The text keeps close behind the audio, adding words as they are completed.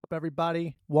up,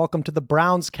 everybody? Welcome to the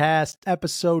BrownsCast,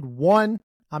 episode 1.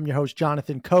 I'm your host,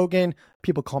 Jonathan Kogan.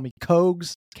 People call me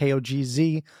Kogs,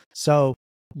 K-O-G-Z. So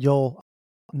you'll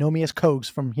know me as Kogs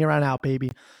from here on out,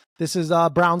 baby. This is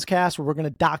BrownsCast, where we're going to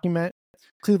document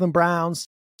Cleveland Browns,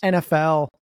 NFL,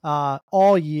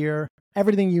 all year,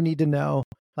 everything you need to know,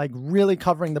 like really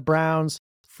covering the Browns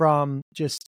from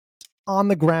just on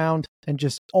the ground and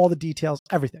just all the details,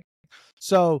 everything.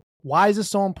 So why is this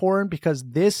so important? Because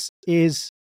this is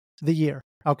the year.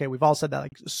 Okay, we've all said that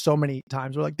like so many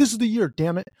times. We're like, this is the year,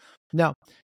 damn it. No,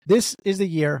 this is the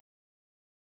year,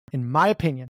 in my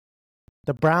opinion,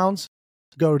 the Browns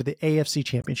go to the AFC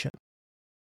Championship.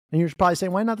 And you're probably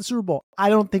saying, why not the Super Bowl? I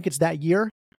don't think it's that year,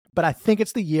 but I think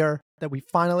it's the year that we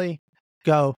finally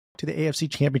go to the AFC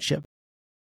Championship.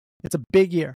 It's a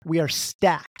big year. We are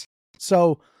stacked.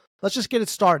 So let's just get it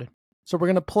started. So we're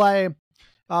going to play...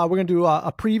 we're going to do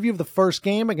a preview of the first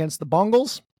game against the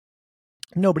Bungles.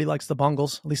 Nobody likes the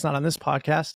Bungles, at least not on this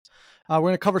podcast. We're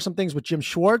going to cover some things with Jim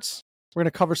Schwartz. We're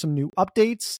going to cover some new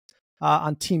updates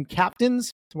on team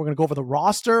captains. We're going to go over the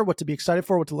roster, what to be excited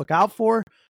for, what to look out for,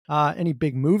 any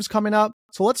big moves coming up.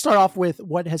 So let's start off with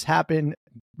what has happened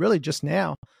really just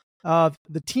now.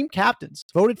 The team captains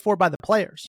voted for by the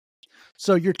players.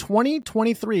 So your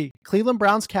 2023 Cleveland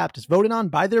Browns captains voted on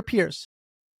by their peers.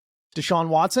 Deshaun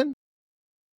Watson,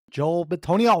 Joel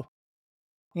Bitonio,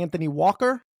 Anthony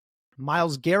Walker,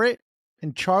 Myles Garrett,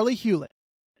 and Charlie Hewlett.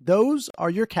 Those are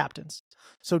your captains.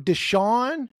 So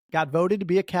Deshaun got voted to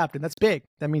be a captain. That's big.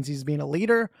 That means he's being a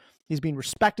leader. He's being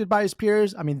respected by his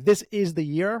peers. I mean, this is the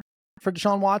year for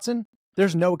Deshaun Watson.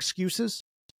 There's no excuses.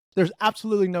 There's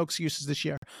absolutely no excuses this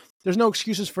year. There's no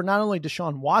excuses for not only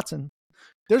Deshaun Watson,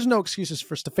 there's no excuses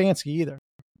for Stefanski either.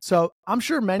 So I'm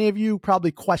sure many of you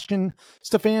probably question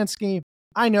Stefanski.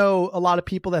 I know a lot of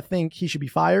people that think he should be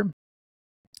fired.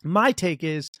 My take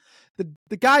is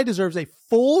the guy deserves a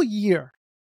full year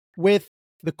with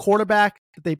the quarterback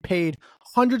that they paid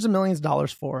hundreds of millions of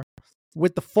dollars for,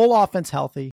 with the full offense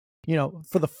healthy,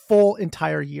 for the full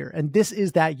entire year. And this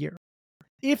is that year.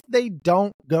 If they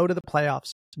don't go to the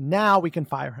playoffs, now we can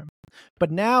fire him.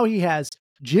 But now he has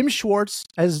Jim Schwartz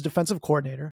as his defensive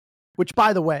coordinator, which,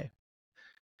 by the way,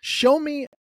 show me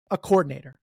a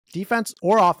coordinator, defense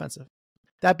or offensive,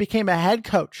 that became a head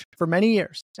coach for many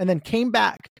years and then came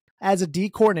back as a D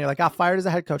coordinator, like got fired as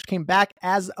a head coach, came back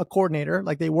as a coordinator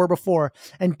like they were before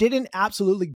and didn't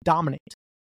absolutely dominate.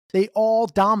 They all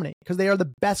dominate because they are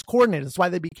the best coordinators. That's why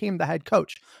they became the head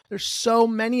coach. There's so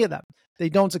many of them. They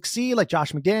don't succeed, like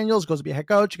Josh McDaniels goes to be a head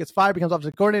coach, gets fired, becomes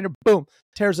offensive coordinator, boom,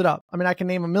 tears it up. I mean, I can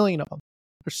name a million of them.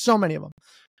 There's so many of them.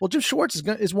 Well, Jim Schwartz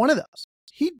is one of those.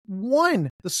 He won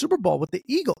the Super Bowl with the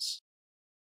Eagles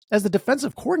as the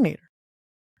defensive coordinator.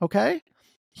 Okay.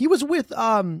 He was with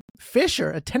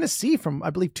Fisher at Tennessee from, I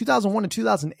believe, 2001 to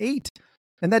 2008.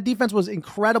 And that defense was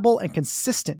incredible and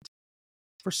consistent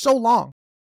for so long.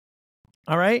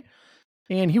 All right.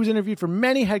 And he was interviewed for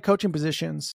many head coaching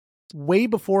positions way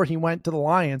before he went to the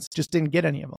Lions, just didn't get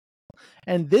any of them.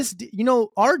 And this,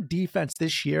 our defense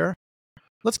this year,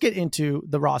 let's get into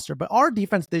the roster, but our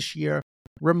defense this year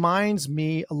reminds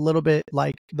me a little bit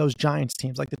like those Giants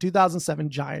teams, like the 2007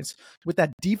 Giants, with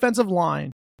that defensive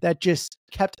line that just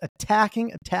kept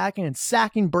attacking, and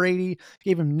sacking Brady,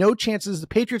 gave him no chances. The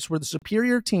Patriots were the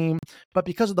superior team, but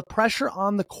because of the pressure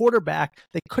on the quarterback,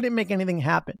 they couldn't make anything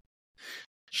happen.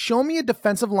 Show me a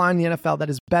defensive line in the NFL that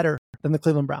is better than the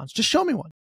Cleveland Browns. Just show me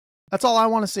one. That's all I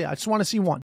want to see. I just want to see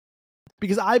one.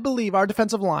 Because I believe our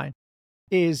defensive line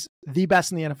is the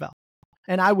best in the NFL.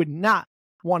 And I would not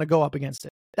want to go up against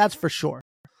it. That's for sure.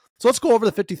 So let's go over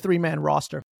the 53-man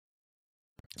roster.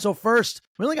 So first,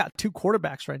 we only got 2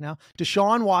 quarterbacks right now.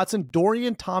 Deshaun Watson,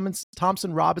 Dorian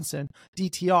Thompson-Robinson,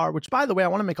 DTR, which, by the way, I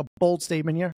want to make a bold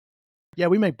statement here. Yeah,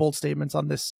 we make bold statements on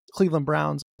this Cleveland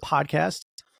Browns podcast.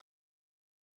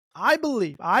 I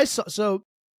believe, so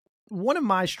one of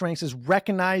my strengths is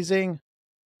recognizing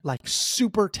like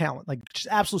super talent, like just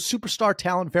absolute superstar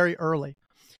talent very early.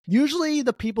 Usually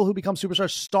the people who become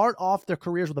superstars start off their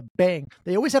careers with a bang.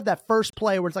 They always have that first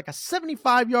play where it's like a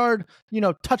 75-yard,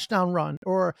 touchdown run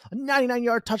or a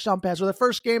 99-yard touchdown pass, or the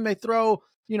first game they throw,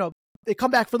 they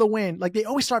come back for the win. Like they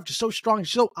always start just so strong and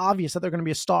so obvious that they're going to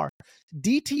be a star.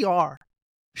 DTR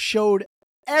showed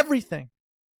everything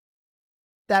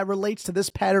that relates to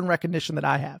this pattern recognition that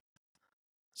I have.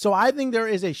 So I think there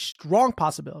is a strong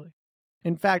possibility.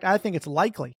 In fact, I think it's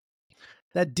likely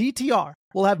that DTR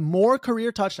will have more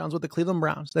career touchdowns with the Cleveland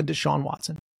Browns than Deshaun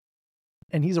Watson.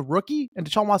 And he's a rookie, and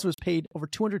Deshaun Watson was paid over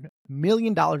 $200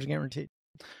 million guaranteed.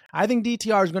 I think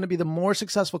DTR is going to be the more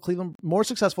successful Cleveland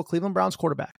Browns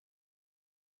quarterback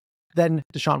than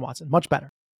Deshaun Watson. Much better.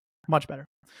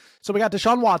 So we got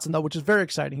Deshaun Watson, though, which is very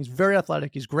exciting. He's very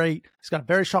athletic. He's great. He's got a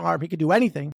very strong arm. He can do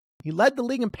anything. He led the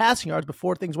league in passing yards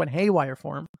before things went haywire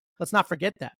for him. Let's not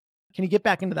forget that. Can he get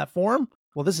back into that form?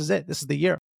 Well, this is it. This is the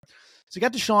year. So you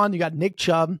got Deshaun. You got Nick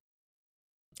Chubb,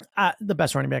 the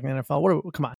best running back in the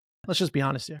NFL. Come on. Let's just be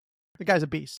honest here. The guy's a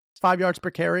beast. 5 yards per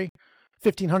carry,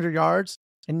 1,500 yards.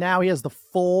 And now he has the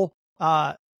full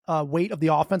weight of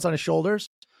the offense on his shoulders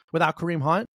without Kareem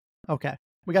Hunt. Okay.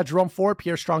 We got Jerome Ford,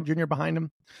 Pierre Strong Jr. behind him.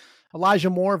 Elijah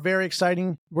Moore, very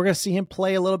exciting. We're going to see him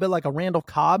play a little bit like a Randall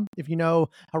Cobb. If you know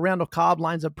how Randall Cobb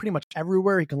lines up pretty much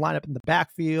everywhere, he can line up in the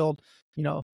backfield,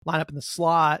 line up in the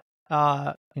slot,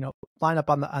 line up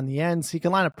on the ends. He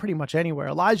can line up pretty much anywhere.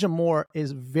 Elijah Moore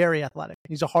is very athletic.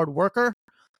 He's a hard worker,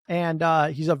 and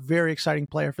he's a very exciting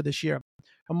player for this year.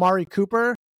 Amari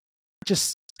Cooper,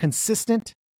 just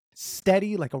consistent,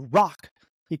 steady, like a rock.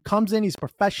 He comes in, he's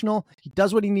professional. He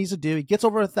does what he needs to do. He gets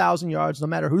over 1,000 yards no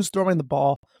matter who's throwing the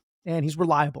ball, and he's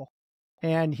reliable.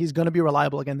 And he's going to be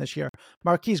reliable again this year.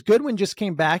 Marquise Goodwin just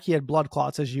came back. He had blood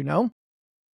clots, as you know.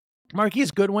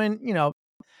 Marquise Goodwin,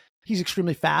 he's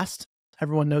extremely fast.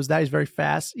 Everyone knows that. He's very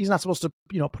fast. He's not supposed to,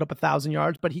 put up 1,000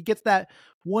 yards, but he gets that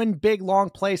one big, long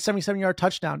play, 77-yard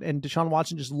touchdown, and Deshaun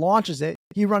Watson just launches it.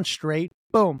 He runs straight.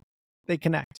 Boom. They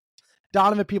connect.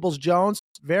 Donovan Peoples-Jones,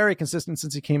 very consistent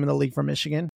since he came in the league from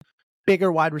Michigan. Bigger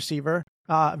wide receiver,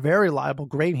 very reliable,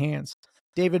 great hands.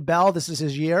 David Bell, this is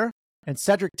his year. And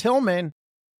Cedric Tillman,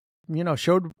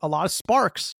 showed a lot of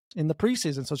sparks in the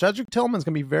preseason. So Cedric Tillman's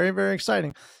going to be very, very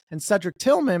exciting. And Cedric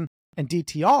Tillman and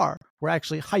DTR were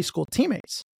actually high school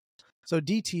teammates. So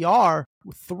DTR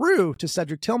threw to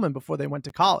Cedric Tillman before they went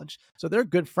to college. So they're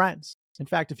good friends. In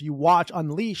fact, if you watch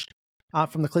Unleashed,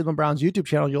 from the Cleveland Browns YouTube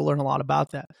channel, you'll learn a lot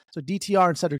about that. So DTR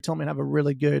and Cedric Tillman have a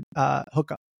really good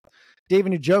hookup.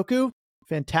 David Njoku,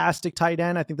 fantastic tight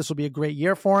end. I think this will be a great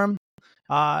year for him.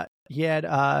 He had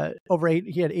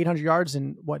 800 yards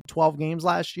in 12 games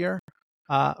last year,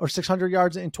 or 600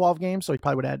 yards in 12 games. So he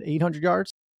probably would have had 800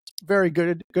 yards. Very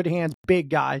good hands, big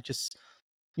guy. Just,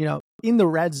 in the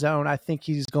red zone, I think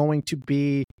he's going to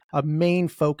be a main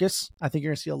focus. I think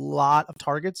you're going to see a lot of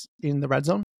targets in the red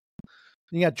zone.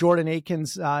 Then you got Jordan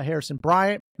Akins, Harrison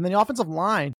Bryant, and then the offensive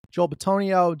line, Joel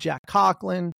Bitonio, Jack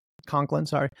Conklin,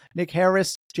 Nick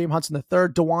Harris, James Hudson III,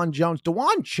 DeJuan Jones.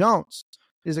 DeJuan Jones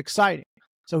is exciting.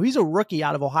 So he's a rookie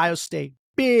out of Ohio State.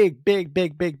 Big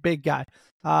guy.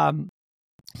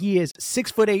 He is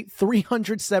 6'8",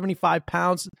 375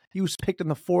 pounds. He was picked in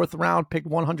the 4th round, picked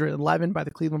 111 by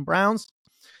the Cleveland Browns.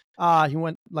 He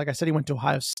went to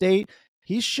Ohio State.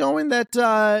 He's showing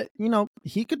that,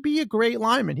 he could be a great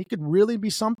lineman. He could really be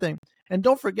something. And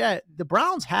don't forget, the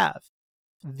Browns have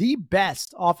the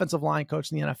best offensive line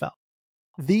coach in the NFL.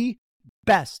 The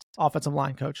best offensive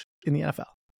line coach in the NFL.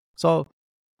 So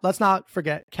let's not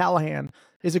forget, Callahan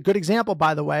is a good example,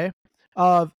 by the way,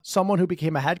 of someone who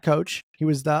became a head coach. He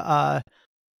was the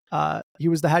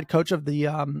head coach of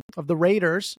the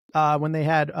Raiders when they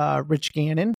had Rich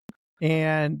Gannon,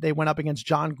 and they went up against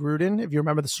John Gruden. If you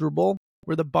remember the Super Bowl,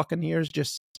 where the Buccaneers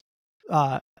just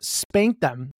spanked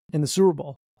them in the Super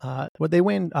Bowl. Would they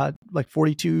win like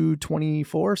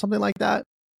 42-24 or something like that?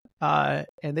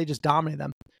 And they just dominated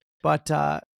them. But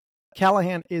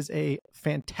Callahan is a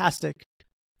fantastic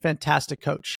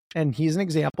coach. And he's an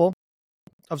example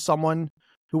of someone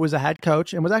who was a head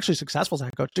coach and was actually successful as a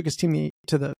head coach, took his team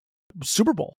to the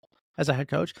Super Bowl as a head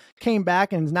coach, came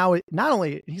back and is now not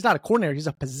only, he's not a coordinator, he's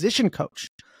a position coach.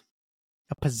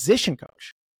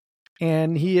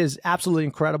 And he is absolutely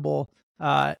incredible.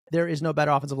 There is no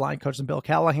better offensive line coach than Bill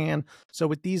Callahan. So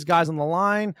with these guys on the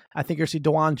line, I think you're going to see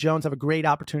DeJuan Jones have a great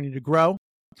opportunity to grow.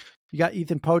 You got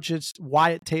Ethan Pochich,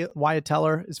 Wyatt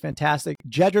Teller is fantastic.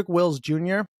 Jedrick Wills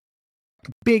Jr.,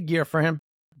 big year for him.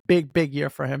 Big year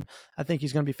for him. I think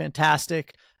he's going to be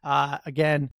fantastic.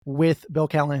 Again, with Bill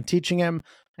Callahan teaching him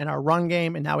and our run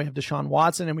game. And now we have Deshaun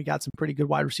Watson, and we got some pretty good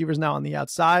wide receivers now on the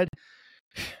outside.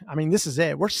 I mean, this is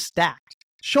it. We're stacked.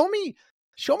 Show me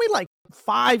like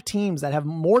 5 teams that have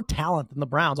more talent than the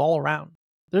Browns all around.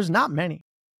 There's not many.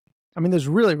 I mean, there's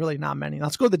really, really not many.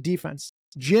 Let's go to the defense.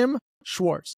 Jim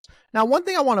Schwartz. Now, one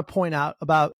thing I want to point out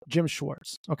about Jim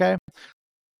Schwartz, okay?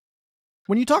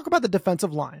 When you talk about the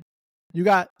defensive line, you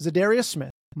got Zadarius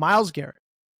Smith, Myles Garrett,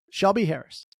 Shelby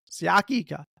Harris, Siaki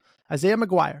Ika, Isaiah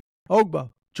McGuire, Ogbo,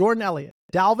 Jordan Elliott,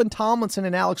 Dalvin Tomlinson,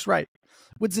 and Alex Wright.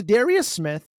 With Zadarius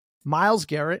Smith, Myles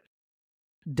Garrett,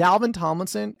 Dalvin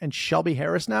Tomlinson, and Shelby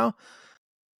Harris now,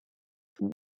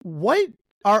 what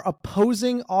are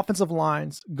opposing offensive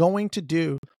lines going to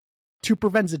do to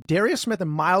prevent Zadarius Smith and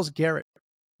Myles Garrett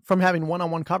from having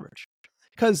one-on-one coverage?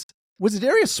 Because with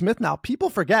Zadarius Smith now, people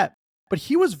forget but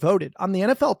he was voted on the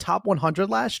NFL Top 100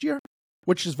 last year,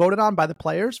 which is voted on by the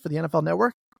players for the NFL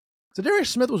Network. Zadarius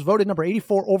Smith was voted number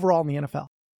 84 overall in the NFL.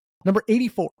 Number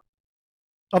 84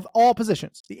 of all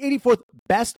positions. The 84th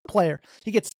best player.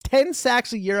 He gets 10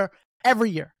 sacks a year, every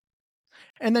year.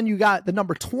 And then you got the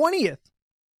number 20th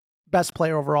best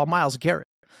player overall, Myles Garrett.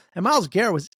 And Myles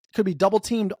Garrett could be double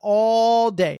teamed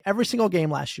all day, every single game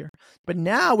last year. But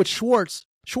now with Schwartz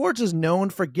is known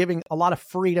for giving a lot of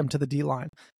freedom to the D-line.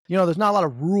 There's not a lot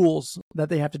of rules that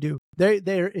they have to do.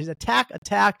 There is attack.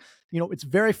 It's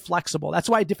very flexible. That's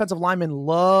why defensive linemen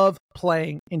love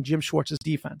playing in Jim Schwartz's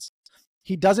defense.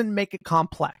 He doesn't make it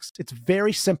complex. It's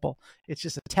very simple. It's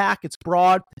just attack, it's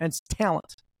broad, and it's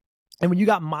talent. And when you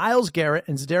got Myles Garrett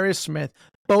and Zadarius Smith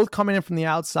both coming in from the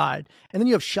outside, and then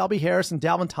you have Shelby Harris and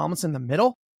Dalvin Tomlinson in the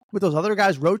middle with those other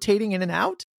guys rotating in and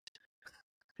out,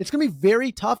 it's going to be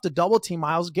very tough to double team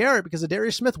Myles Garrett because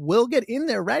Zadarius Smith will get in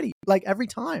there ready, like every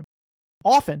time,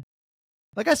 often.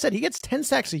 Like I said, he gets 10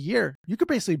 sacks a year. You could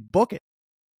basically book it.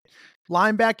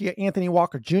 Linebacker, you got Anthony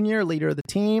Walker Jr., leader of the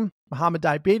team, Muhammad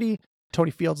Diabetes,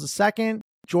 Tony Fields II,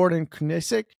 Jordan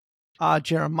Kunisic,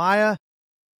 Jeremiah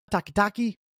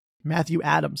Takitaki, Matthew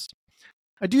Adams.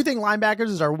 I do think linebackers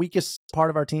is our weakest part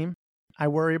of our team. I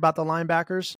worry about the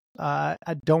linebackers. I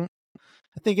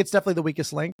think it's definitely the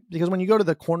weakest link because when you go to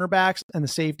the cornerbacks and the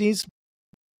safeties,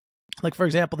 like for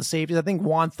example, the safeties, I think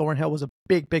Juan Thornhill was a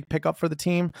big pickup for the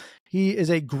team. He is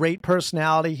a great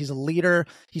personality. He's a leader.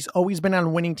 He's always been on a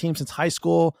winning team since high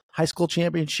school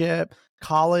championship,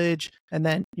 college, and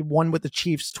then he won with the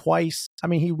Chiefs twice. I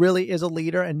mean, he really is a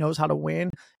leader and knows how to win.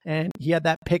 And he had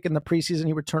that pick in the preseason.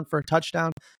 He returned for a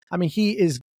touchdown. I mean, he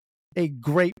is a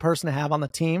great person to have on the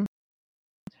team.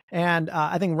 And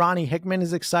I think Ronnie Hickman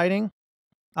is exciting.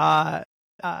 I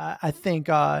think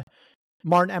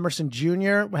Martin Emerson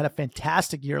Jr. had a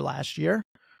fantastic year last year.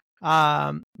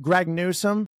 Greg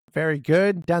Newsome, very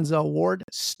good. Denzel Ward,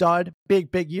 stud.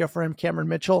 Big year for him. Cameron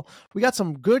Mitchell. We got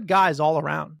some good guys all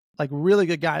around, like really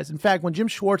good guys. In fact, when Jim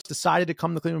Schwartz decided to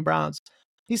come to the Cleveland Browns,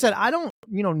 he said, I don't,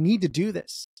 need to do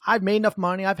this. I've made enough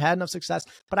money. I've had enough success,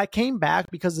 but I came back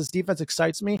because this defense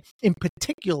excites me. In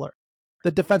particular,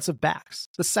 the defensive backs,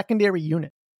 the secondary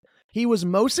unit. He was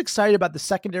most excited about the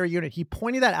secondary unit. He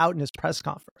pointed that out in his press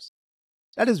conference.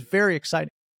 That is very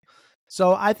exciting.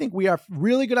 So I think we are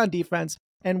really good on defense.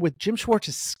 And with Jim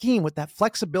Schwartz's scheme, with that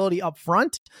flexibility up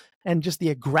front and just the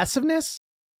aggressiveness,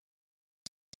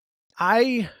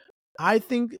 I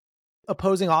think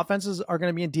opposing offenses are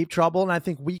going to be in deep trouble. And I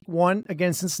think week 1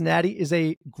 against Cincinnati is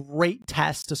a great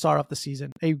test to start off the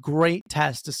season. A great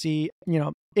test to see,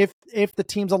 if the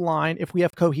teams align, if we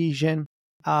have cohesion,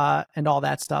 and all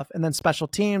that stuff. And then special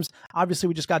teams. Obviously,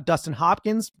 we just got Dustin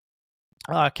Hopkins,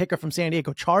 kicker from San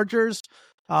Diego Chargers,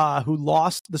 who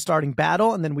lost the starting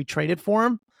battle, and then we traded for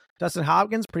him. Dustin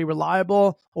Hopkins, pretty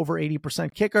reliable, over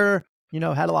 80% kicker,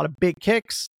 had a lot of big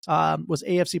kicks, was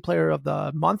AFC Player of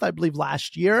the Month, I believe,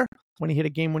 last year when he hit a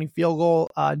game-winning field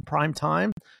goal in prime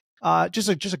time. Just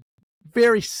a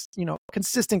very,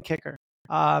 consistent kicker.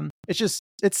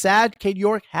 It's sad. Cade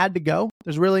York had to go.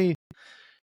 There's really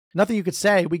nothing you could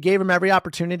say. We gave him every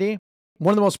opportunity.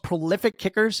 One of the most prolific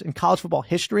kickers in college football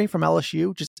history from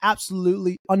LSU, just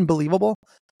absolutely unbelievable.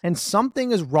 And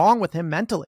something is wrong with him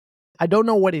mentally. I don't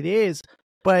know what it is,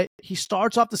 but he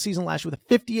starts off the season last year with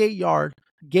a 58-yard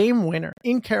game winner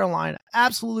in Carolina.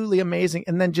 Absolutely amazing.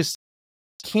 And then just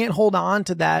can't hold on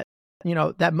to that,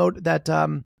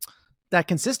 that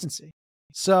consistency.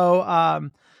 So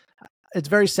it's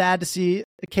very sad to see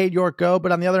Cade York go.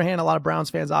 But on the other hand, a lot of Browns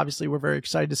fans obviously were very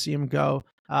excited to see him go.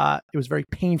 It was very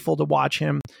painful to watch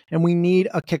him, and we need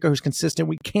a kicker who's consistent.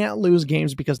 We can't lose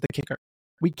games because of the kicker.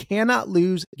 We cannot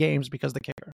lose games because of the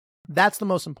kicker. That's the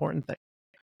most important thing.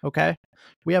 Okay?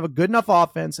 We have a good enough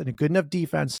offense and a good enough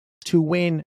defense to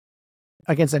win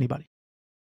against anybody.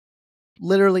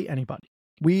 Literally anybody.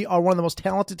 We are one of the most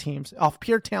talented teams off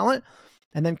pure talent,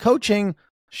 and then coaching.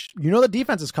 The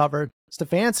defense is covered.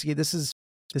 Stefanski, this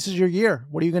is your year.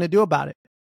 What are you going to do about it?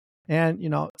 And,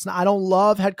 I don't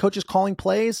love head coaches calling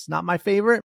plays. It's not my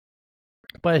favorite.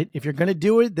 But if you're going to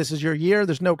do it, this is your year.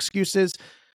 There's no excuses.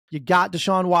 You got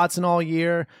Deshaun Watson all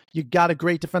year. You got a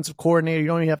great defensive coordinator. You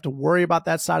don't even have to worry about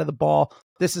that side of the ball.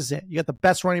 This is it. You got the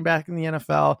best running back in the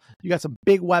NFL. You got some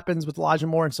big weapons with Elijah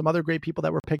Moore and some other great people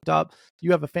that were picked up.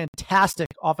 You have a fantastic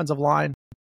offensive line.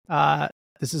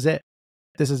 This is it.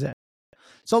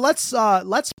 So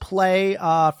let's play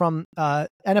from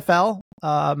NFL.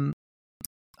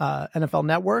 NFL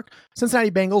Network, Cincinnati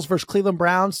Bengals versus Cleveland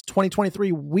Browns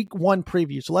 2023 Week 1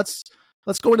 preview. So let's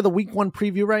go into the Week 1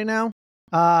 preview right now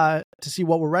to see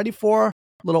what we're ready for. A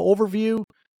little overview.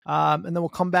 And then we'll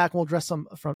come back and we'll address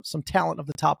some talent of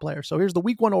the top players. So here's the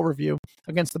week 1 overview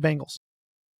against the Bengals.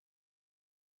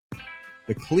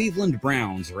 The Cleveland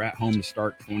Browns are at home to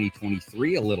start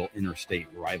 2023, a little interstate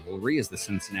rivalry as the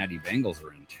Cincinnati Bengals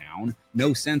are in town.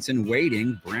 No sense in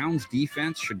waiting. Browns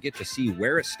defense should get to see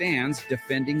where it stands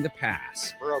defending the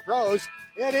pass. Burrow throws.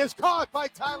 It is caught by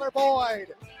Tyler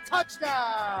Boyd.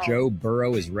 Touchdown! Joe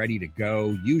Burrow is ready to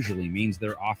go, usually means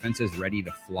their offense is ready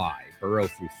to fly. Burrow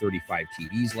threw 35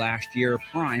 TDs last year,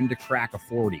 primed to crack a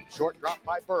 40. Short drop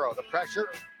by Burrow. The pressure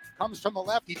comes from the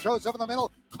left. He throws over the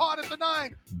middle. Caught at the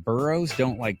 9. Burrows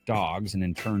don't like dogs, and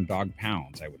in turn, dog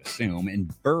pounds, I would assume.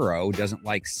 And Burrow doesn't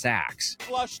like sacks.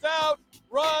 Flushed out,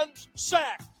 runs,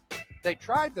 sacked. They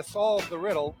tried to solve the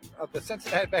riddle of the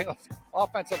Cincinnati Bengals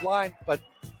offensive line, but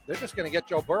they're just going to get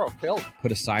Joe Burrow killed.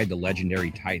 Put aside the legendary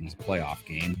Titans playoff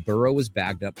game, Burrow was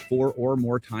bagged up 4 or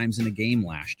more times in a game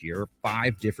last year,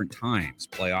 5 different times,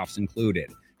 playoffs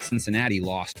included. Cincinnati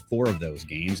lost 4 of those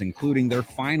games, including their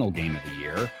final game of the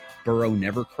year. Burrow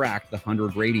never cracked the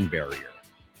 100 rating barrier.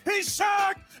 He's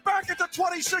sacked back at the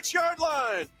 26-yard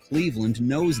line. Cleveland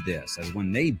knows this, as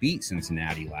when they beat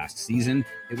Cincinnati last season,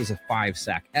 it was a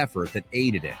 5-sack effort that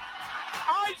aided it.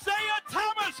 Isaiah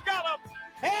Thomas got him,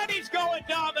 and he's going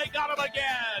down. They got him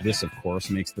again. This, of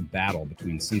course, makes the battle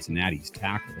between Cincinnati's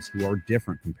tackles, who are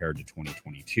different compared to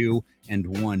 2022,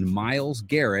 and one Myles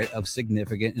Garrett of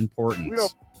significant importance. We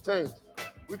don't change.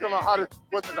 We come out hotter,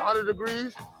 whether it's 100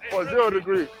 degrees or 0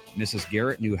 degrees. Mrs.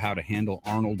 Garrett knew how to handle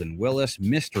Arnold and Willis.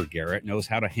 Mr. Garrett knows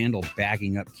how to handle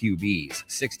bagging up QBs.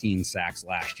 16 sacks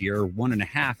last year,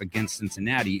 1.5 against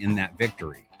Cincinnati in that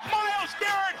victory. Myles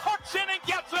Garrett hooks in and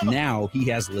gets him. Now he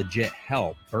has legit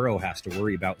help. Burrow has to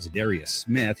worry about Zadarius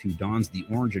Smith, who dons the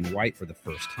orange and white for the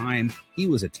first time. He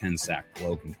was a 10-sack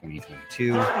bloke in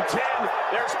 2022. 3rd and 10,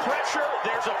 there's pressure,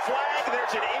 there's a flag,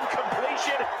 there's an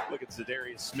incompletion. Look at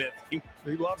Zadarius Smith. He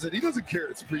loves it. He doesn't care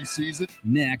it's preseason.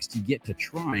 Next, you get to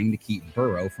trying to keep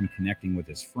Burrow from connecting with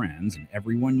his friends, and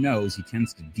everyone knows he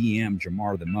tends to DM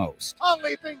Jamar the most. A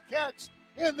leaping catch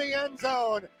in the end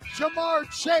zone. Jamar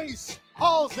Chase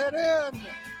hauls it in,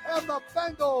 and the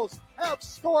Bengals have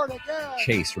scored again.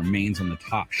 Chase remains on the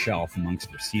top shelf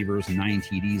amongst receivers, 9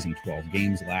 TDs in 12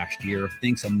 games last year,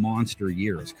 thinks a monster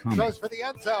year is coming. Goes for the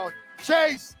end zone.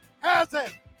 Chase has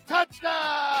it.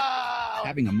 Touchdown!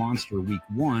 Having a monster week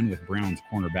 1 with Browns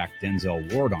cornerback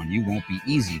Denzel Ward on you won't be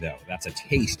easy, though. That's a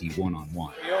tasty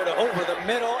one-on-one. Mariota over the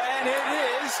middle, and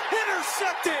it is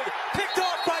intercepted. Picked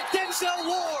off by Denzel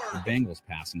Ward. The Bengals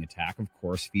passing attack, of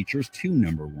course, features 2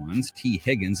 number 1s. T.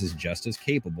 Higgins is just as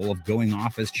capable of going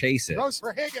off as Chase is. Goes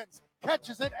for Higgins.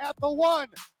 Catches it at the 1.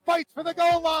 Fights for the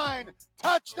goal line.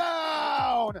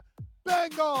 Touchdown!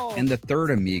 Bengals! And the third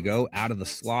amigo, out of the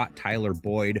slot, Tyler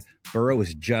Boyd. Burrow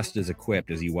is just as equipped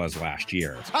as he was last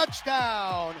year.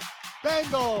 Touchdown!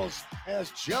 Bengals, as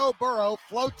Joe Burrow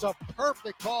floats a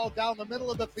perfect ball down the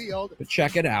middle of the field. But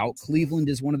check it out. Cleveland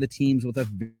is one of the teams with a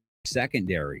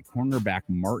secondary. Cornerback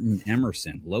Martin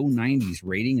Emerson, low 90s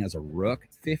rating as a rook,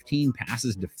 15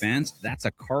 passes defense. That's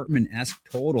a Cartman-esque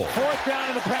total. 4th down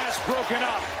and the pass broken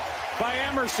up by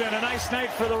Emerson. A nice night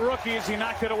for the rookies. He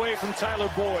knocked it away from Tyler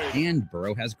Boyd. And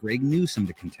Burrow has Greg Newsome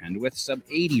to contend with, sub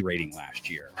 80 rating last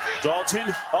year.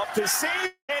 Dalton up to save,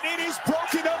 and it is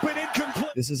broken up and incomplete.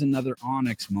 This is another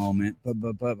Onyx moment,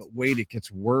 but wait, it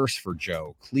gets worse for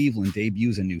Joe. Cleveland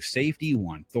debuts a new safety,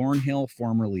 Juan Thornhill,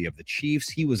 formerly of the Chiefs.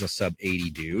 He was a sub 80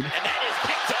 dude. And that is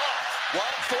picked off. Juan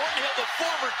Thornhill, the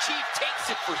former Chief, takes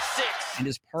it for 6. And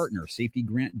his partner, safety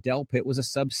Grant Delpit, was a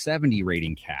sub 70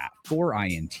 rating cat. 4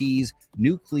 INTs.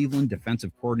 New Cleveland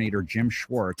defensive coordinator Jim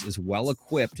Schwartz is well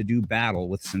equipped to do battle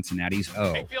with Cincinnati's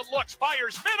O. Mayfield looks,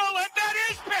 fires middle, and that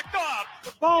is picked off.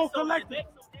 The ball collected.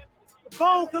 The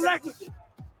ball collected.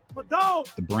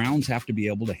 The Browns have to be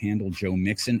able to handle Joe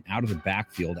Mixon out of the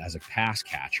backfield as a pass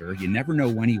catcher. You never know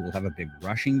when he will have a big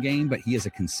rushing game, but he is a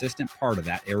consistent part of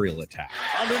that aerial attack.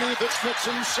 Underneath it's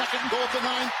Mixon, 2nd goal to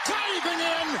 9, diving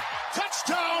in,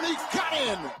 touchdown, he got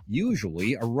in.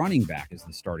 Usually, a running back is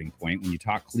the starting point when you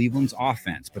talk Cleveland's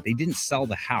offense, but they didn't sell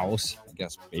the house, I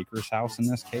guess Baker's house in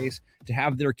this case, to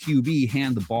have their QB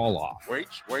hand the ball off.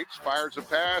 Waits, fires a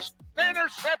pass,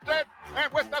 intercepted,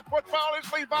 and with the football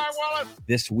is Levi Wallace.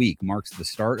 This week marks the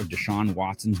start of Deshaun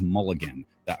Watson's mulligan.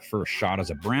 That first shot as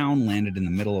a Brown landed in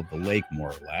the middle of the lake, more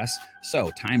or less.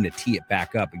 So time to tee it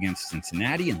back up against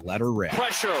Cincinnati and let her rip.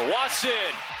 Pressure. Watson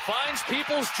finds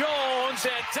Peoples-Jones,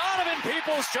 and Donovan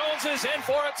Peoples-Jones is in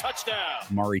for a touchdown.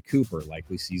 Amari Cooper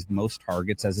likely sees the most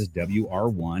targets as his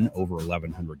WR1, over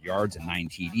 1,100 yards and 9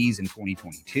 TDs in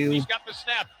 2022. He's got the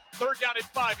snap. 3rd down and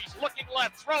 5. He's looking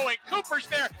left, throwing. Cooper's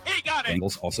there. He got it.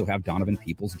 Bengals also have Donovan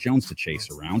Peoples-Jones to chase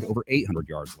around, over 800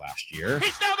 yards last year.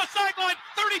 He's down the sideline.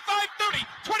 35-30,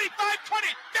 25-20,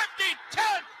 15, 10,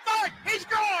 5. He's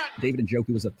gone. David Njoku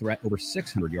was a threat, over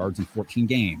 600 yards in 14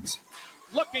 games.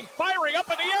 Looking, firing up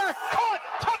in the air. Caught.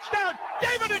 Touchdown.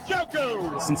 David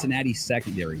Njoku. Cincinnati's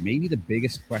secondary may be the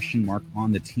biggest question mark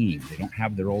on the team. They don't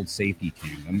have their old safety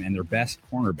tandem, and their best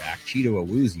cornerback, Chido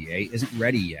Awuzie, isn't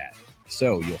ready yet.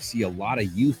 So you'll see a lot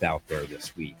of youth out there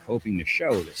this week, hoping to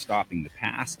show that stopping the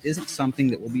pass isn't something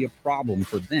that will be a problem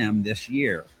for them this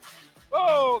year.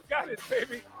 Oh, got it,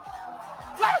 baby.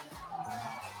 Let's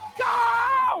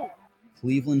go!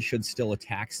 Cleveland should still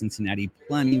attack Cincinnati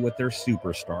plenty with their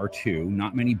superstar, too.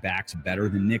 Not many backs better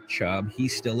than Nick Chubb.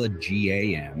 He's still a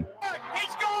GAM.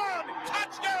 He's gone!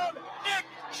 Touchdown, Nick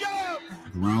Chubb!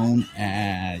 Grown,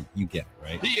 you get it,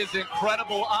 right? He is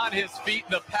incredible on his feet,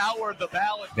 the power, the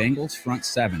balance. Bengals front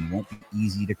seven won't be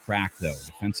easy to crack, though.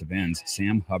 Defensive ends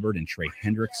Sam Hubbard and Trey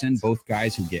Hendrickson, both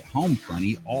guys who get home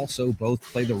plenty, also both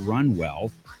play the run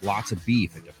well. Lots of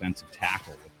beef at defensive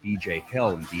tackle with BJ Hill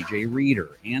and DJ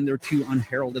Reader, and their 2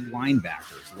 unheralded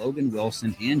linebackers, Logan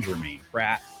Wilson and Jermaine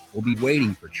Pratt, will be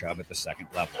waiting for Chubb at the second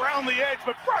level. Around the edge,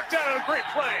 but brought down on a great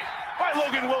play by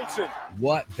Logan Wilson.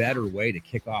 What better way to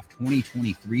kick off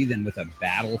 2023 than with a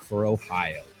battle for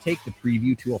Ohio? Take the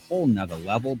preview to a whole nother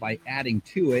level by adding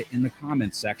to it in the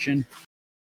comments section.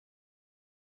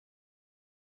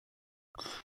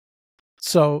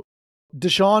 So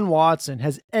Deshaun Watson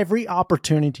has every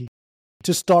opportunity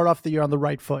to start off the year on the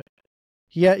right foot.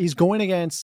 He's going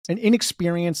against an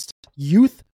inexperienced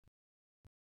youth,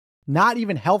 not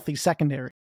even healthy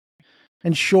secondary.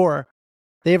 And sure,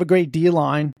 they have a great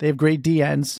D-line, they have great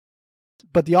D-ends,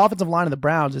 but the offensive line of the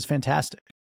Browns is fantastic.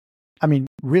 I mean,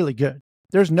 really good.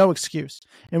 There's no excuse.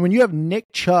 And when you have Nick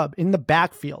Chubb in the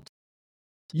backfield,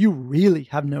 you really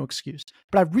have no excuse.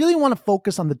 But I really want to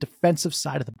focus on the defensive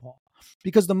side of the ball.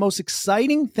 Because the most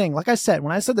exciting thing, like I said,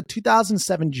 when I said the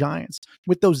 2007 Giants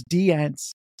with those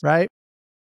D-ends, right?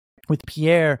 With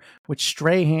Pierre, with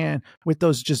Strahan, with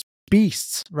those just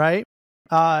beasts, right?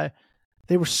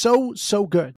 They were so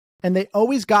good. And they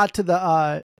always got to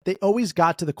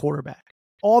the quarterback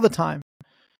all the time.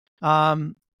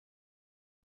 And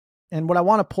what I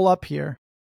want to pull up here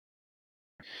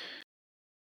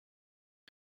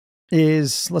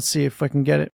is, let's see if I can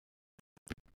get it.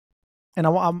 And I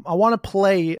want to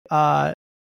play OC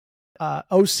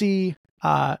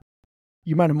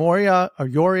Umanemoria or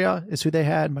Yoria is who they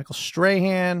had. Michael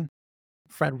Strahan,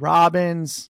 Fred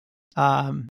Robbins.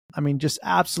 Just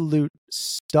absolute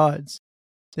studs.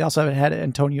 They also had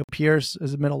Antonio Pierce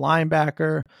as a middle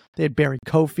linebacker. They had Barry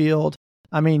Cofield.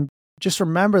 Just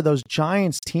remember those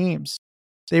Giants teams.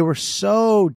 They were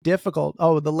so difficult.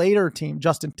 Oh, the later team,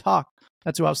 Justin Tuck.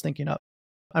 That's who I was thinking of.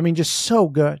 Just so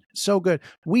good. So good.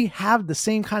 We have the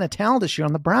same kind of talent this year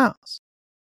on the Browns.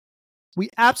 We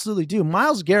absolutely do.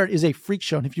 Myles Garrett is a freak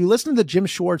show. And if you listen to the Jim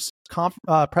Schwartz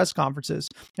press conferences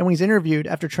and when he's interviewed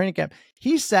after training camp,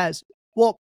 he says,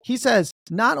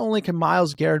 not only can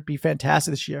Myles Garrett be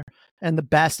fantastic this year and the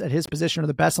best at his position or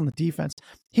the best on the defense,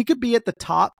 he could be at the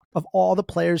top of all the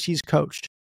players he's coached.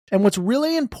 And what's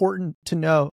really important to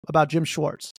know about Jim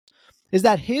Schwartz is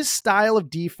that his style of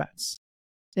defense,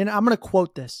 and I'm going to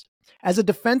quote this, as a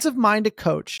defensive-minded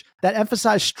coach that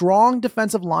emphasized strong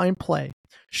defensive line play,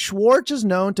 Schwartz is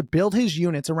known to build his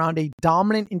units around a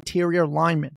dominant interior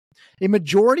lineman. A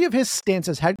majority of his stints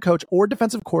as head coach or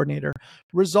defensive coordinator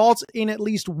results in at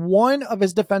least one of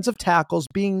his defensive tackles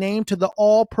being named to the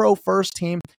All-Pro First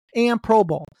Team and Pro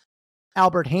Bowl.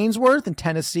 Albert Hainsworth in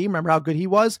Tennessee, remember how good he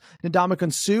was?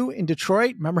 Ndamukong Suh in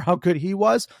Detroit, remember how good he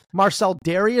was? Marcel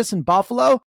Darius in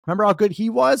Buffalo, remember how good he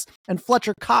was? And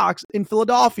Fletcher Cox in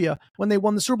Philadelphia when they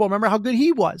won the Super Bowl, remember how good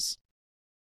he was?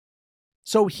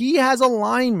 So he has a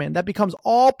lineman that becomes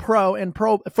All-Pro and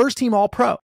First Team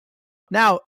All-Pro.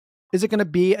 Now, is it going to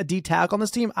be a D tackle on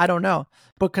this team? I don't know.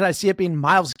 But could I see it being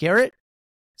Myles Garrett?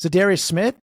 Zadarius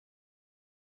Smith?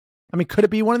 Could it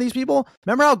be one of these people?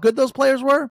 Remember how good those players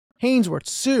were? Hainsworth,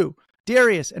 Suh,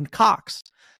 Darius, and Cox.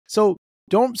 So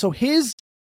his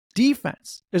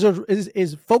defense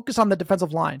is focused on the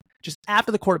defensive line, just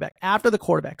after the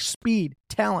quarterback, speed,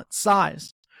 talent,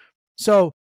 size.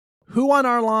 So who on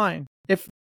our line, if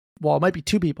well, it might be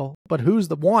two people, but who's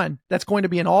the one that's going to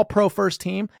be an all-pro first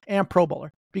team and Pro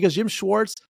Bowler? Because Jim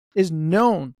Schwartz is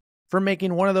known for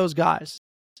making one of those guys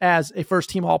as a first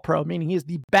team all-pro, meaning he is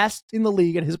the best in the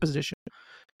league at his position.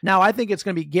 Now, I think it's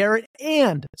going to be Garrett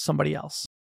and somebody else.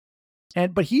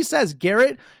 But he says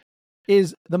Garrett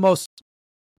is the most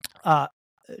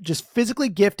just physically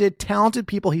gifted, talented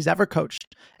people he's ever coached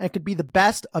and could be the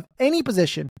best of any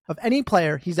position of any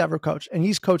player he's ever coached. And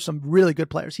he's coached some really good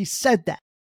players. He said that.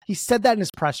 He said that in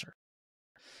his presser.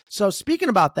 So speaking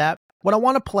about that, what I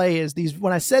want to play is these.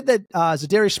 When I said that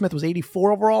Zadarius Smith was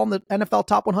 84 overall in the NFL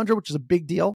Top 100, which is a big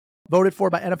deal, voted for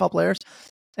by NFL players,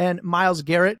 and Myles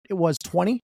Garrett, it was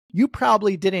 20. You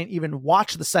probably didn't even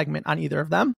watch the segment on either of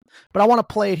them, but I want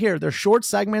to play it here. They're short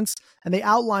segments, and they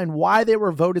outline why they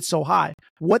were voted so high,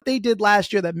 what they did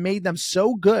last year that made them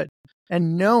so good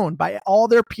and known by all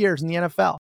their peers in the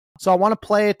NFL. So I want to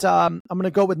play it. I'm going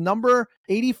to go with number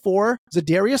 84,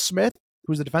 Zadarius Smith,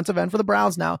 who's the defensive end for the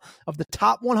Browns now, of the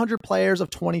top 100 players of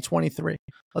 2023.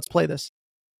 Let's play this.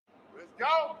 Let's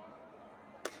go.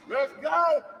 Let's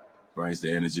go. Brings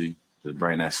the energy. Just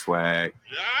bring that swag.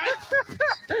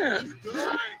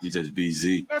 You just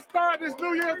BZ. Let's start this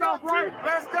New Year's off right.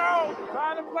 Let's go.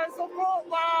 Time to play some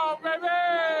football, baby.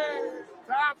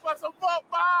 Time for some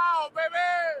football,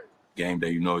 baby. Game day,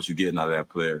 you know what you're getting out of that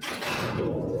player.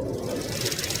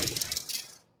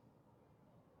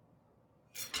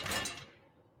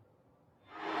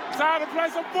 Time to play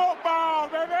some football,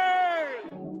 baby.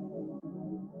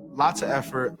 Lots of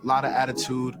effort, a lot of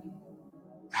attitude.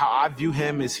 How I view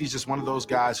him is he's just one of those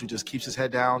guys who just keeps his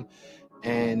head down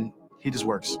and he just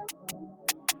works.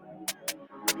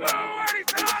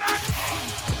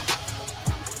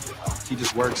 He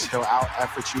just works. He'll out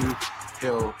effort you.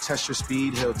 He'll test your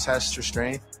speed. He'll test your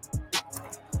strength.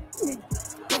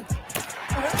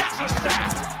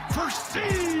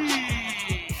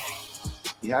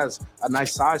 He has a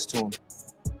nice size to him.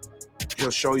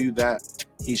 He'll show you that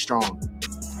he's strong.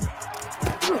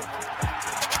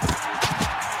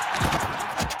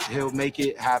 He'll make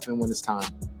it happen when it's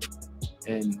time.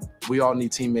 And we all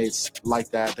need teammates like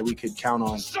that we could count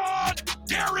on.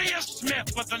 Darius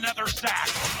Smith with another sack.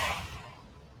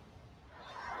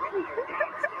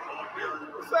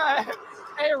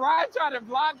 Hey, Ryan trying to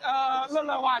block. Look,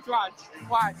 watch.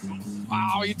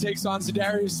 Wow, he takes on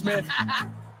Zadarius Smith.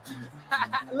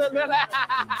 Look.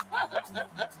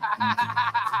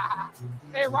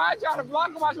 Hey, Ryan trying to block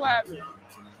him. Watch what happens.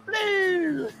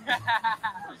 Please.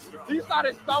 He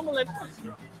started stumbling.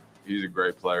 He's a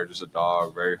great player, just a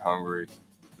dog, very hungry,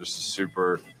 just a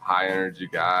super high energy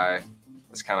guy.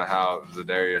 That's kind of how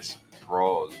Zadarius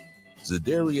rolls.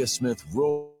 Zadarius Smith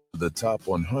rolled the top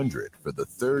 100 for the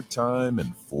third time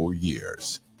in 4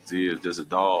 years. He is just a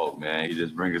dog, man. He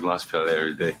just brings his lunch pail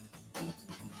every day.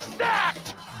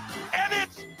 Stacked! And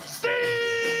it's C!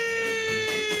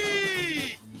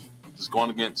 Just going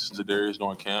against Zadarius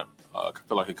during camp, I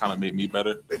feel like it kind of made me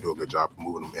better. They do a good job of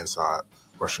moving them inside,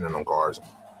 rushing in on guards.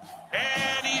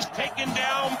 And he's taken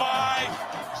down by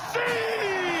C!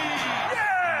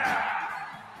 Yeah!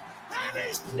 And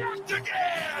he's stacked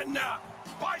again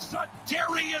by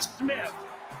Zadarius Smith.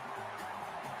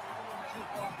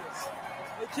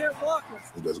 They can't block him.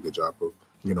 He does a good job of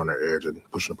getting on their edge and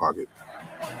pushing the pocket.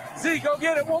 Z, go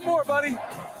get it. One more, buddy.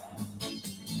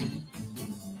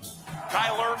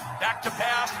 Kyler, back to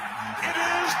pass. It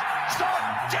is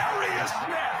Zadarius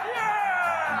Smith. Yeah!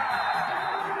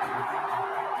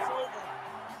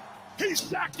 He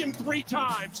sacked him 3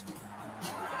 times.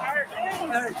 Hey,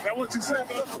 that what you said.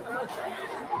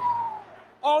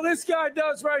 All this guy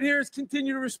does right here is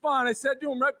continue to respond. I said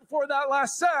to him right before that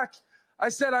last sack, I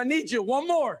said, I need you. One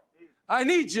more. I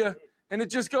need you. And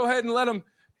just go ahead and let him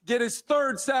get his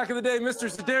 3rd sack of the day, Mr.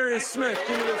 Zadarius Smith.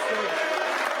 Give me this thing.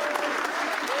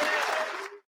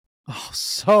 Oh,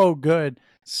 so good.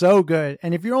 So good.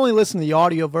 And if you're only listening to the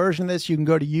audio version of this, you can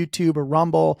go to YouTube or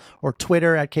Rumble or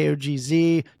Twitter at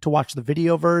KOGZ to watch the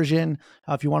video version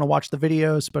if you want to watch the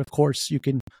videos. But of course, you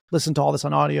can listen to all this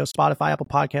on audio, Spotify, Apple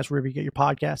Podcasts, wherever you get your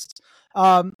podcasts.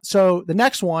 So the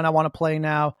next one I want to play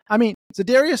now,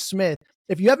 Zadarius Smith,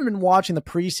 if you haven't been watching the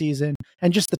preseason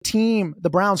and just the team, the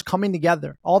Browns coming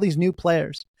together, all these new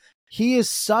players, he is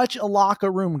such a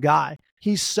locker room guy.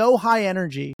 He's so high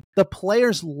energy. The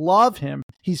players love him.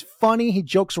 He's funny. He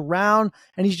jokes around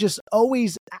and he's just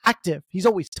always active. He's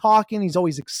always talking. He's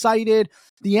always excited.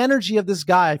 The energy of this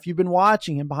guy, if you've been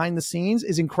watching him behind the scenes,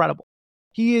 is incredible.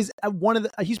 He is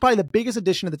he's probably the biggest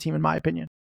addition to the team, in my opinion.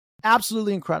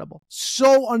 Absolutely incredible.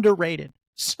 So underrated.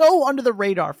 So under the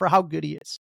radar for how good he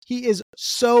is. He is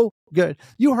so good.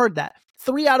 You heard that.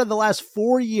 3 out of the last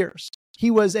 4 years,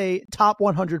 he was a top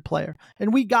 100 player.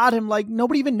 And we got him like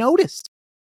nobody even noticed.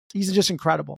 He's just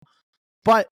incredible.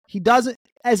 But he doesn't,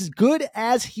 as good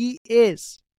as he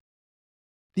is,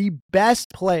 the best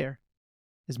player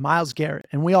is Myles Garrett.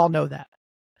 And we all know that.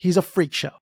 He's a freak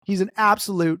show. He's an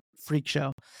absolute freak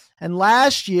show. And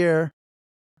last year,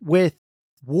 with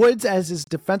Woods as his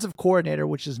defensive coordinator,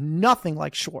 which is nothing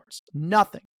like Schwartz,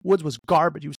 nothing. Woods was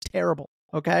garbage. He was terrible.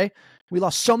 Okay. We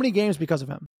lost so many games because of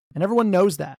him. And everyone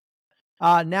knows that.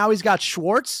 Now he's got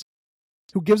Schwartz,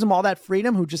 who gives him all that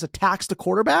freedom, who just attacks the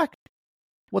quarterback.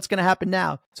 What's going to happen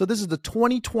now? So this is the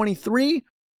 2023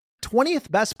 20th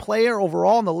best player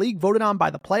overall in the league, voted on by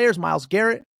the players, Myles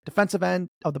Garrett, defensive end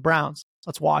of the Browns.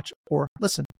 Let's watch or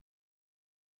listen.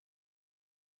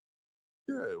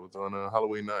 Yeah, it was on a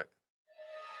Halloween night.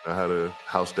 I had a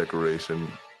house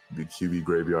decoration, the QB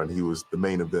graveyard, and he was the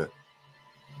main event.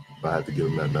 I had to get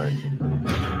him that night.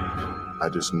 I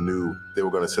just knew they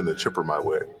were going to send a chipper my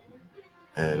way.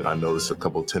 And I noticed a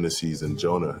couple tendencies in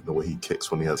Jonah, the way he kicks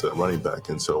when he has a running back.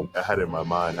 And so I had in my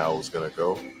mind how it was going to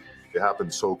go. It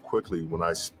happened so quickly. When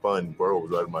I spun, Burrow was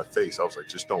right in my face. I was like,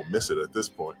 just don't miss it at this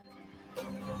point.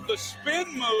 The spin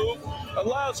move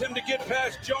allows him to get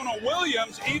past Jonah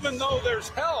Williams, even though there's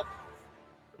help.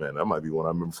 Man, that might be one I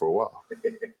remember for a while.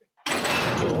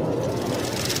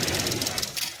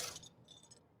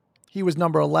 He was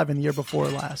number 11 the year before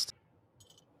last.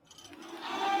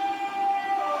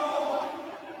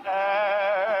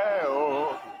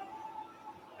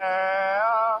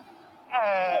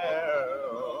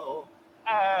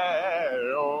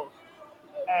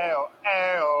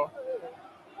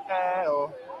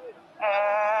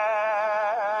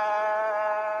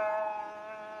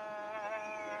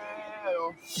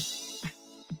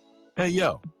 Hey,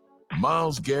 yo,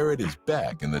 Myles Garrett is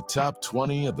back in the top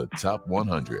 20 of the top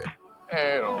 100.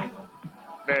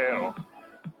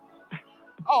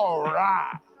 All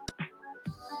right.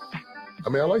 I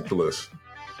mean, I like the list.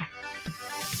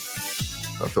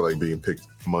 I feel like being picked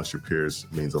amongst your peers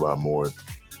means a lot more.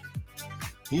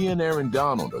 He and Aaron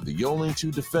Donald are the only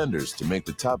two defenders to make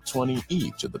the top 20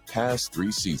 each of the past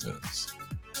 3 seasons.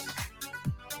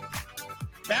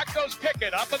 Back goes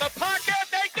Pickett up in the pocket.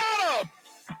 They got him.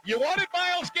 You wanted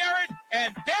Myles Garrett,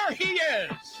 and there he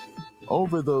is.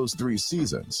 Over those 3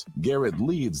 seasons, Garrett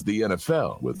leads the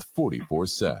NFL with 44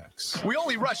 sacks. We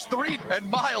only rushed 3, and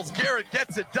Myles Garrett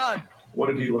gets it done. What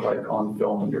did he look like on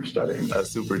film when you're studying? A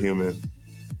superhuman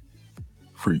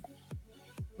freak.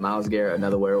 Myles Garrett,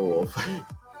 another werewolf.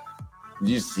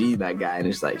 You see that guy, and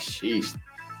it's like, sheesh.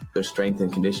 Their strength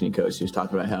and conditioning coach, he was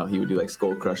talking about how he would do like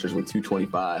skull crushers with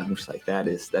 225. I'm just like,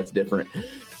 that's different.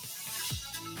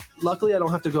 Luckily, I don't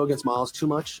have to go against Myles too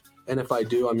much, and if I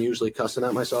do, I'm usually cussing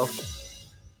at myself.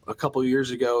 A couple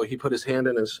years ago, he put his hand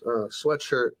in his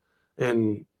sweatshirt,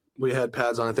 and we had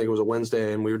pads on. I think it was a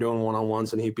Wednesday, and we were doing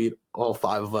one-on-ones, and he beat all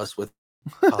 5 of us with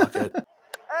pocket.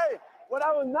 Hey, what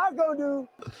I was not going to do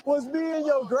was be in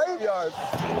your graveyard.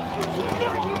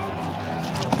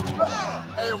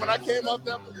 Hey, when I came up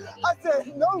there, I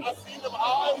said, nope. I seen them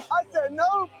eyes. I said,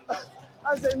 nope.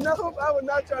 I said, nope, I would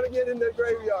not try to get in the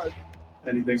graveyard.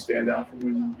 Anything stand out from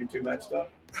when you 2 matched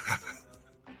up?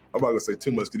 I'm not going to say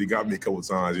too much because he got me a couple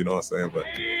times, you know what I'm saying? But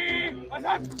It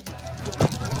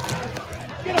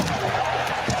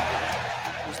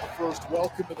was the first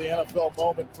welcome to the NFL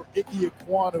moment for Ike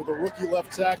Ekwonu, the rookie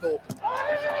left tackle.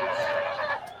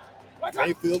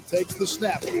 Mayfield takes the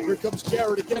snap. Here comes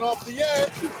Garrett again off the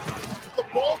edge. The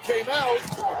ball came out.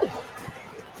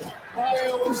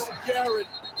 Myles Garrett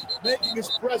making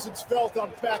his presence felt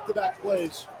on back-to-back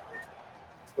plays.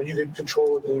 When you didn't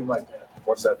control the game like that,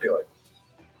 what's that feel like?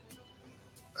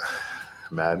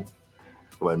 mad.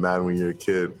 Like mad when you're a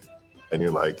kid and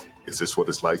you're like, is this what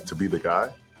it's like to be the guy?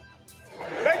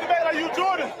 Make the man like you,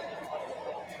 Jordan.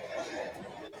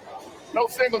 No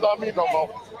singles on me no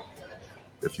more.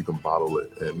 If you can bottle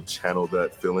it and channel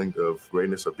that feeling of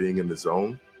greatness of being in the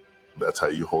zone, that's how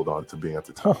you hold on to being at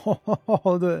the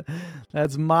top.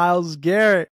 That's Myles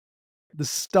Garrett, the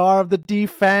star of the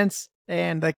defense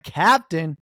and the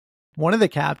captain, one of the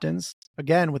captains,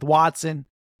 again with Watson,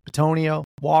 Bitonio,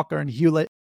 Walker, and Hewlett.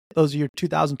 Those are your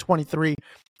 2023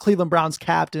 Cleveland Browns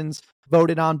captains,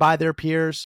 voted on by their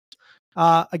peers.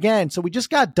 Again, so we just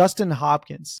got Dustin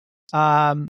Hopkins.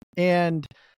 And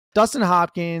Dustin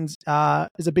Hopkins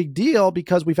is a big deal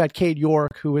because we've had Cade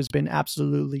York, who has been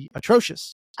absolutely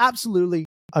atrocious. Absolutely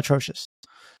atrocious.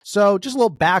 So just a little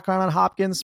background on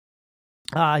Hopkins.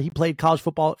 He played college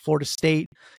football at Florida State.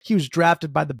 He was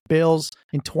drafted by the Bills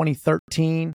in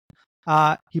 2013.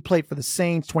 He played for the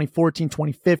Saints 2014,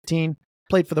 2015.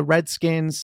 Played for the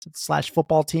Redskins /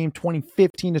 football team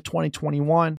 2015 to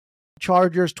 2021.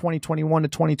 Chargers 2021 to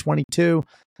 2022,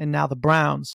 and now the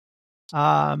Browns.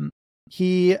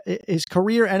 His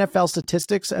career NFL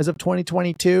statistics as of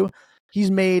 2022,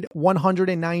 he's made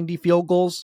 190 field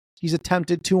goals. He's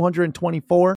attempted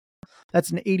 224.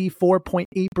 That's an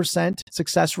 84.8%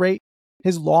 success rate.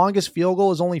 His longest field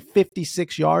goal is only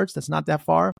 56 yards. That's not that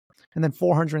far. And then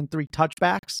 403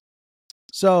 touchbacks.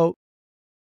 So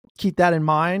keep that in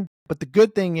mind. But the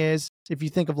good thing is, if you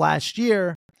think of last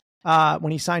year,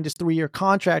 when he signed his 3-year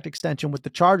contract extension with the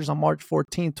Chargers on March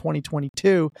 14th,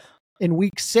 2022, in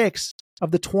week 6 of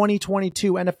the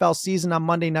 2022 NFL season on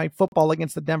Monday Night Football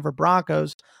against the Denver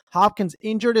Broncos, Hopkins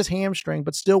injured his hamstring,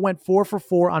 but still went 4 for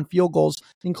 4 on field goals,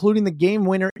 including the game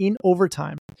winner in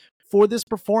overtime. For this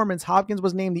performance, Hopkins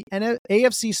was named the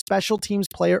AFC Special Teams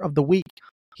Player of the Week.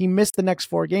 He missed the next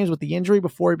 4 games with the injury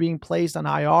before being placed on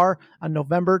IR on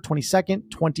November 22nd,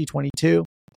 2022.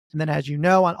 And then, as you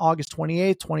know, on August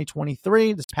 28th,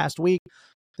 2023, this past week,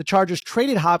 the Chargers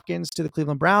traded Hopkins to the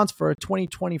Cleveland Browns for a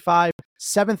 2025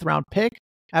 7th-round pick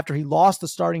after he lost the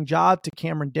starting job to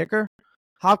Cameron Dicker.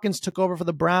 Hopkins took over for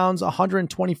the Browns'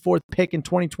 124th pick in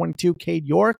 2022, Cade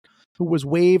York, who was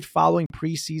waived following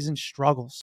preseason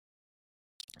struggles.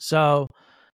 So,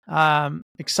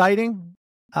 exciting.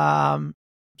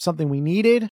 Something we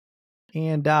needed.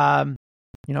 And,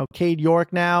 Cade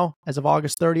York now, as of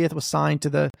August 30th, was signed to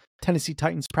the Tennessee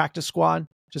Titans practice squad,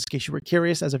 just in case you were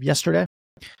curious, as of yesterday.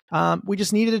 We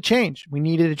just needed a change.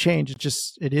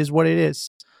 It is what it is.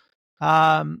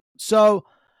 So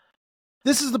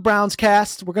this is the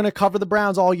BrownsCast. We're going to cover the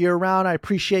Browns all year round. I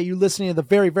appreciate you listening to the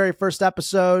very, very first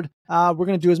episode. We're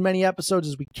going to do as many episodes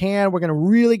as we can. We're going to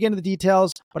really get into the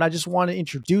details, but I just want to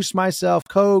introduce myself,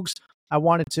 Kogs. I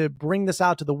wanted to bring this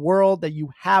out to the world, that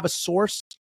you have a source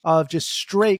of just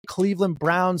straight Cleveland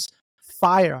Browns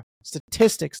fire,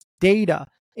 statistics, data,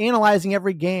 analyzing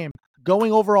every game,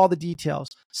 going over all the details,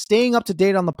 staying up to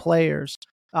date on the players,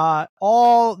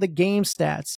 all the game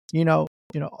stats.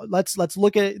 Let's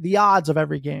look at the odds of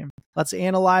every game. Let's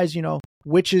analyze,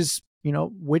 which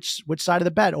side of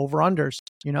the bet, over unders,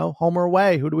 home or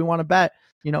away. Who do we want to bet?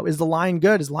 Is the line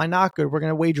good? Is the line not good? We're going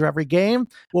to wager every game.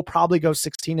 We'll probably go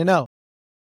 16-0.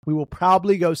 We will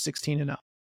probably go 16-0.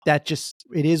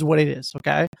 It is what it is.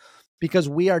 Okay. Because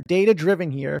we are data driven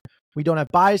here. We don't have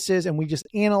biases, and we just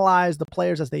analyze the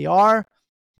players as they are.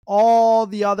 All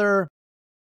the other,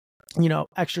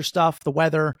 extra stuff, the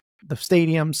weather, the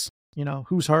stadiums,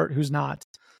 who's hurt, who's not.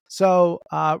 So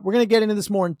we're going to get into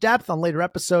this more in depth on later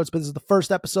episodes, but this is the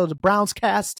first episode of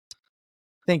BrownsCast.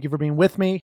 Thank you for being with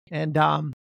me. And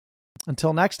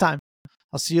until next time,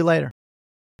 I'll see you later.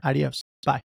 Adios.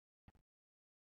 Bye.